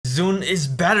Zun is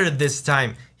better this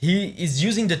time. He is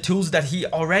using the tools that he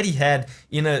already had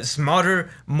in a smarter,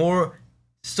 more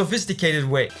sophisticated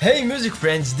way. Hey music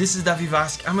friends, this is Davi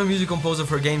Vasc. I'm a music composer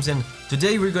for games, and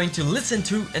today we're going to listen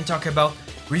to and talk about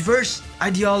Reverse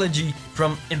Ideology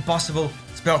from Impossible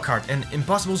Spellcard. And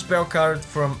Impossible Spellcard,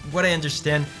 from what I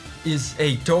understand, is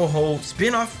a Touhou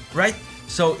spin-off, right?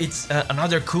 So it's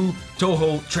another cool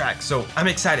Touhou track, so I'm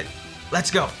excited. Let's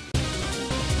go!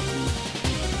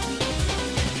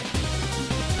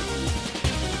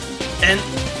 And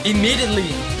immediately,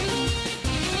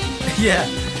 yeah,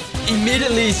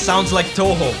 immediately sounds like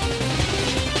Touhou.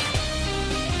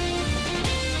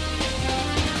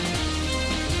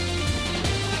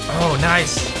 Oh,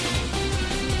 nice.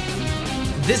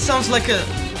 This sounds like a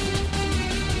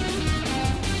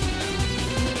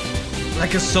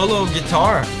solo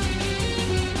guitar.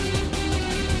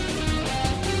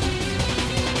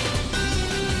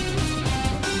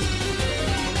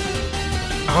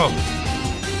 Oh,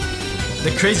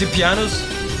 the crazy pianos.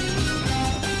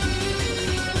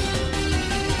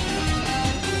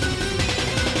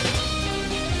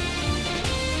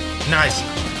 Nice.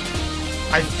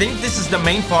 I think this is the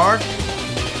main part.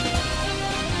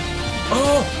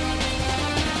 Oh!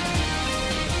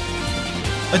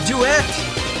 A duet!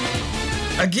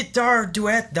 A guitar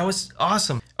duet! That was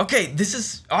awesome. Okay, this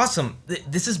is awesome.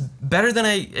 This is better than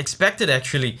I expected,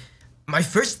 actually. My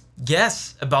first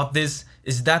guess about this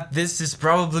is that this is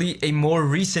probably a more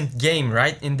recent game,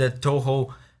 right? In the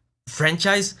Touhou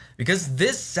franchise. Because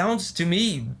this sounds to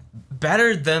me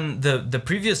better than the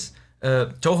previous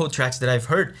Touhou tracks that I've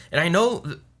heard. And I know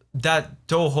that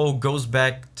Touhou goes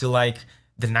back to like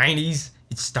the 90s.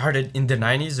 It started in the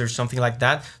 90s or something like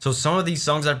that. So some of these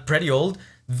songs are pretty old.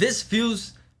 This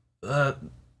feels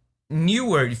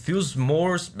newer. It feels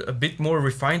a bit more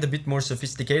refined, a bit more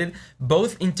sophisticated,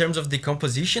 both in terms of the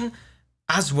composition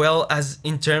as well as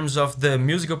in terms of the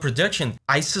musical production.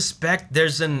 I suspect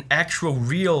there's an actual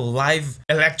real live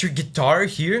electric guitar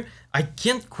here. I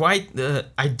can't quite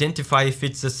identify if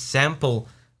it's a sample,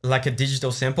 like a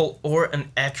digital sample, or an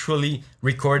actually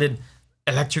recorded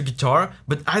electric guitar,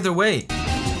 but either way.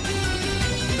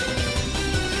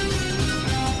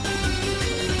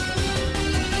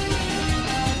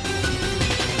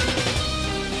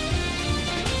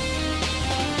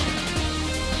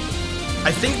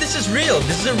 I think this is real.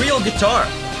 This is a real guitar.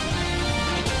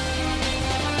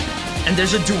 And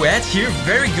there's a duet here,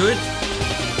 very good.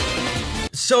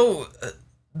 So,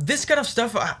 this kind of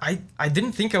stuff, I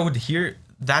didn't think I would hear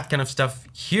that kind of stuff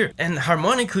here. And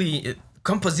harmonically,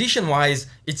 composition-wise,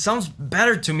 it sounds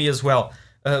better to me as well.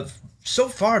 So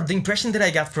far, the impression that I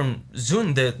got from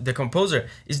Zun, the composer,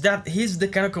 is that he's the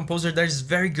kind of composer that is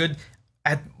very good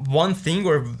at one thing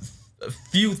or a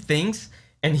few things,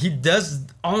 and he does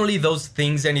only those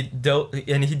things, and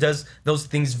he does those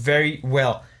things very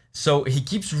well. So he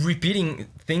keeps repeating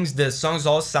things. The songs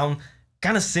all sound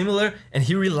kind of similar, and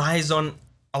he relies on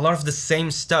a lot of the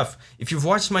same stuff. If you've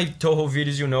watched my Touhou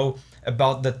videos, you know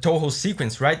about the Touhou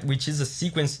sequence, right? Which is a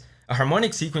sequence, a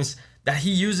harmonic sequence that he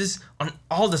uses on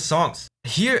all the songs.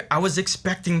 Here, I was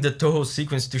expecting the Touhou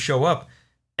sequence to show up,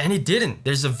 and it didn't.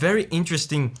 There's a very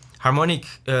interesting harmonic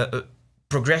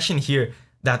progression here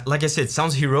that, like I said,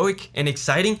 sounds heroic and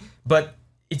exciting, but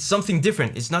it's something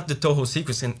different. It's not the Touhou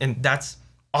sequence, and that's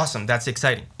awesome. That's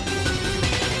exciting.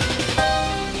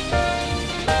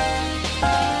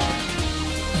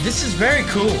 This is very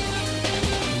cool.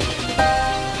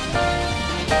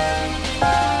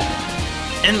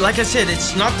 And like I said,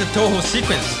 it's not the Touhou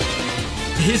sequence.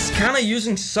 He's kind of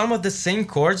using some of the same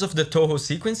chords of the Touhou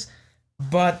sequence,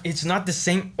 but it's not the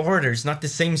same order, it's not the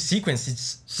same sequence,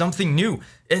 it's something new.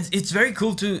 And it's very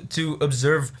cool to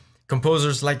observe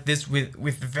composers like this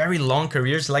with very long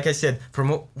careers. Like I said, from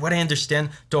what I understand,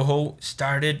 Touhou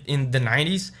started in the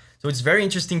 90s. So it's very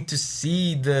interesting to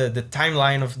see the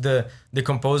timeline of the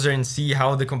composer and see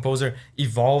how the composer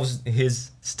evolves his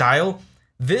style.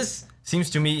 This seems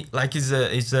to me like is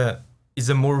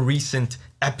a more recent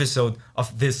episode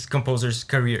of this composer's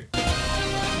career.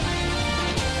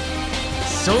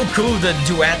 So cool, the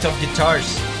duet of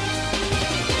guitars.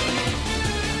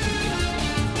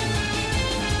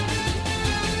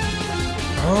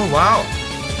 Oh wow,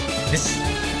 this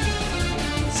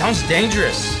sounds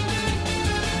dangerous.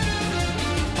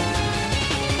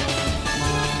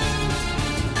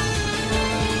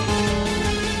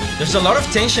 There's a lot of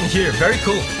tension here, very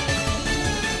cool.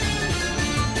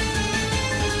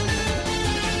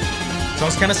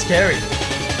 Sounds kind of scary.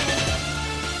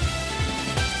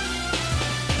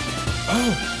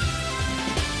 Oh!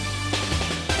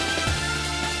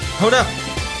 Hold up!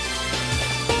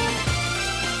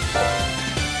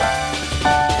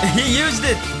 used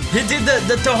it! He did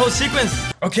the Touhou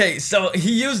sequence! Okay, so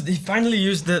he finally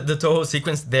used the Touhou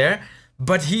sequence there,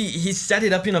 but he set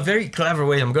it up in a very clever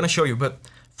way. I'm gonna show you, but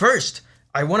first,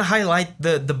 I wanna highlight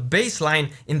the bass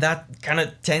line in that kind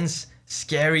of tense,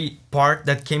 scary part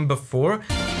that came before.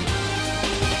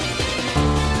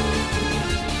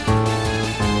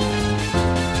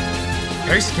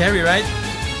 Very scary, right?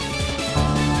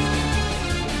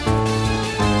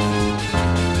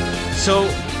 So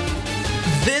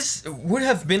this would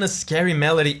have been a scary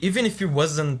melody even if it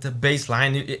wasn't the bass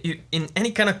line. In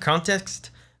any kind of context,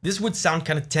 this would sound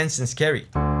kind of tense and scary.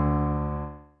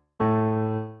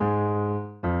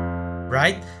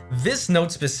 Right? This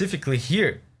note specifically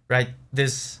here, right?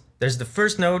 There's the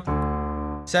first note,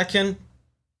 second,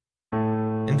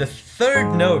 and the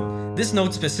third note. This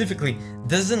note specifically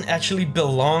doesn't actually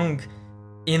belong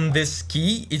in this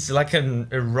key. It's like a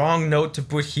wrong note to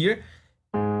put here.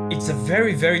 It's a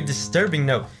very, very disturbing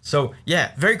note. So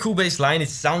yeah, very cool bass line. It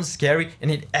sounds scary and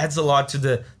it adds a lot to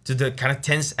the kind of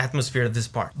tense atmosphere of this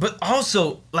part. But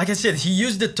also, like I said, he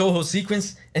used the Touhou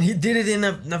sequence and he did it in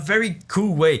a very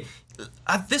cool way.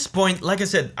 At this point, like I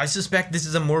said, I suspect this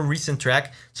is a more recent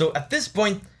track. So at this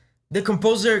point, the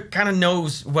composer kind of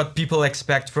knows what people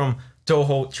expect from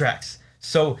Touhou tracks.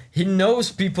 So he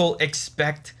knows people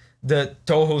expect the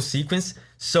Touhou sequence.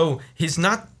 So he's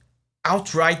not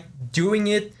outright doing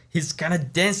it. He's kind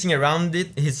of dancing around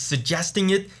it, he's suggesting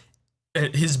it,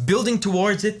 he's building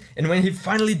towards it, and when he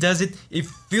finally does it, it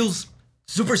feels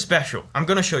super special. I'm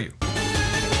gonna show you.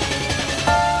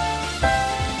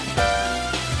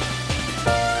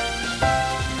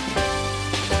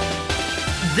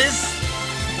 This,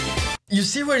 you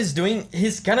see what he's doing?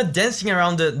 He's kind of dancing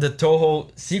around the Touhou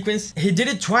sequence. He did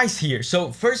it twice here.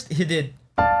 So first he did.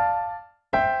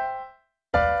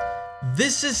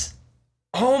 This is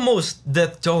almost the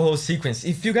Touhou sequence.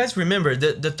 If you guys remember,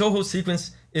 the Touhou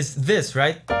sequence is this,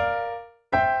 right?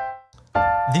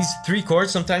 These three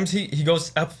chords, sometimes he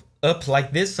goes up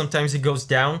like this, sometimes he goes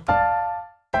down.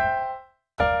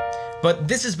 But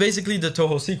this is basically the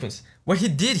Touhou sequence. What he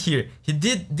did here, he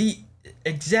did the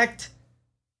exact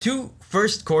two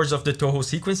first chords of the Touhou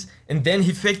sequence, and then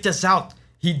he faked us out.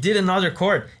 He did another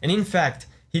chord, and in fact,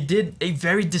 he did a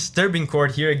very disturbing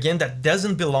chord here again that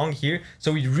doesn't belong here,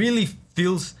 so it really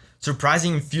feels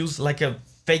surprising and feels like a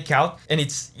fake out, and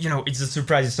it's, you know, it's a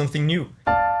surprise, it's something new.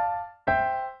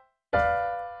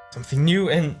 Something new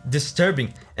and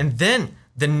disturbing. And then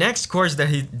the next chords that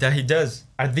he does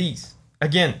are these.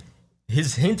 Again,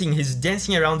 he's hinting, he's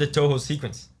dancing around the Touhou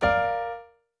sequence.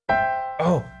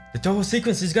 Oh, the Touhou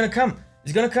sequence is gonna come,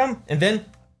 it's gonna come, and then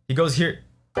he goes here.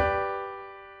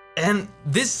 And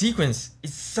this sequence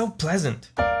is so pleasant.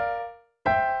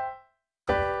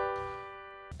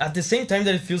 At the same time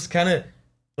that it feels kind of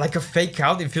like a fake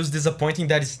out, it feels disappointing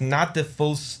that it's not the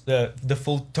full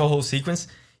Touhou sequence.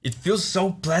 It feels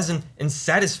so pleasant and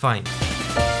satisfying.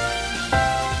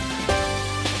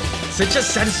 Such a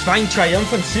satisfying,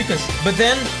 triumphant sequence. But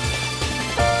then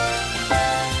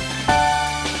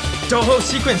Touhou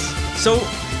sequence. So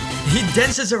he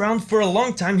dances around for a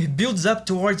long time, he builds up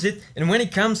towards it, and when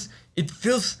it comes, it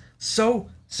feels so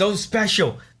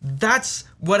special. That's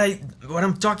what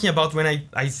I'm talking about when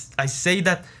I say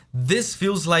that this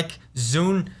feels like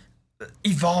ZUN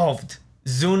evolved.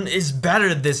 ZUN is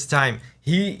better this time.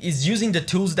 He is using the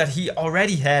tools that he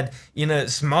already had in a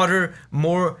smarter,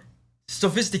 more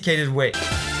sophisticated way.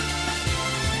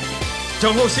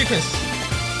 Touhou sequence.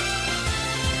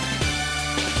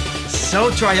 So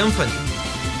triumphant.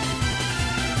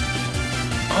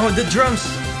 Oh, the drums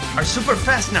are super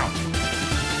fast now.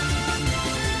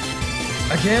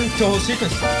 Again, Touhou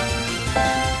sequence.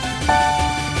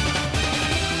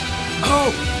 Oh!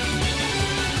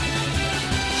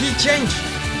 Key change.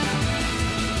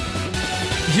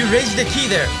 He raised the key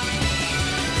there.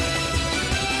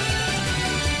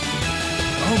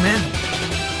 Oh man.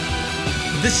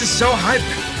 This is so hype.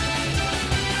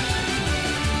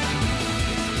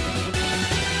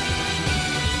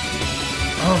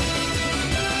 Oh.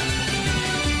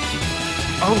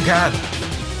 Oh god.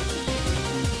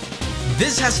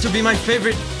 This has to be my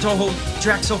favorite Touhou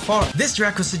track so far. This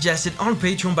track was suggested on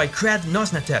Patreon by Krad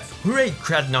Nosnatev. Hooray,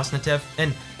 Krad Nosnatev.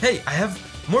 And hey, I have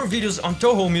more videos on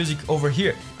Touhou music over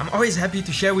here. I'm always happy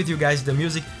to share with you guys the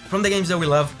music from the games that we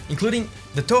love, including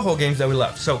the Touhou games that we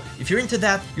love. So if you're into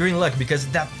that, you're in luck, because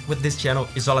that's what this channel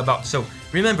is all about. So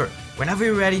remember, whenever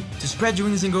you're ready to spread your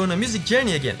wings and go on a music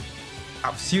journey again,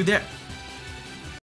 I'll see you there.